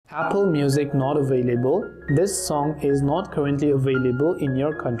Apple Music not available. This song is not currently available in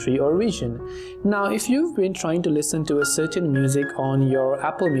your country or region. Now, if you've been trying to listen to a certain music on your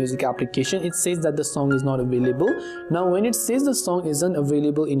Apple Music application, it says that the song is not available. Now, when it says the song isn't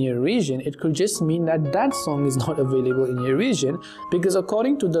available in your region, it could just mean that that song is not available in your region, because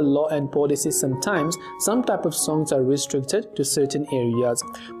according to the law and policy, sometimes some type of songs are restricted to certain areas.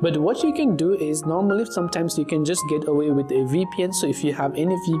 But what you can do is, normally sometimes you can just get away with a VPN. So if you have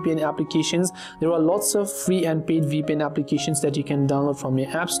any VPN applications, there are lots of free and paid VPN applications that you can download from your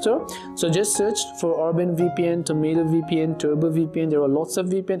app store. So just search for Urban VPN, Tomato VPN, Turbo VPN. There are lots of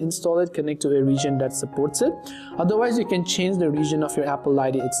VPN. Install it, connect to a region that supports it. Otherwise, you can change the region of your Apple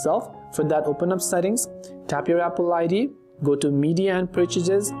ID itself. For that, open up settings, tap your Apple ID, go to media and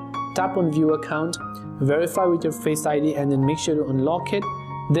purchases, tap on view account, verify with your Face ID, and then make sure to unlock it.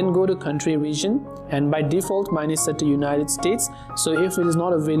 Then go to country region, and by default mine is set to United States. So if it is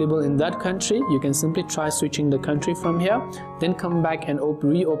not available in that country, you can simply try switching the country from here, then come back and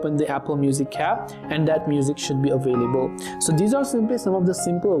reopen the Apple Music app, and that music should be available. So these are simply some of the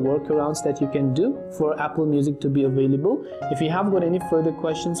simple workarounds that you can do for Apple Music to be available. If you have got any further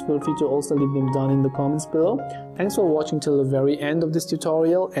questions, feel free to also leave them down in the comments below. Thanks for watching till the very end of this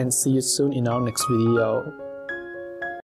tutorial, and see you soon in our next video.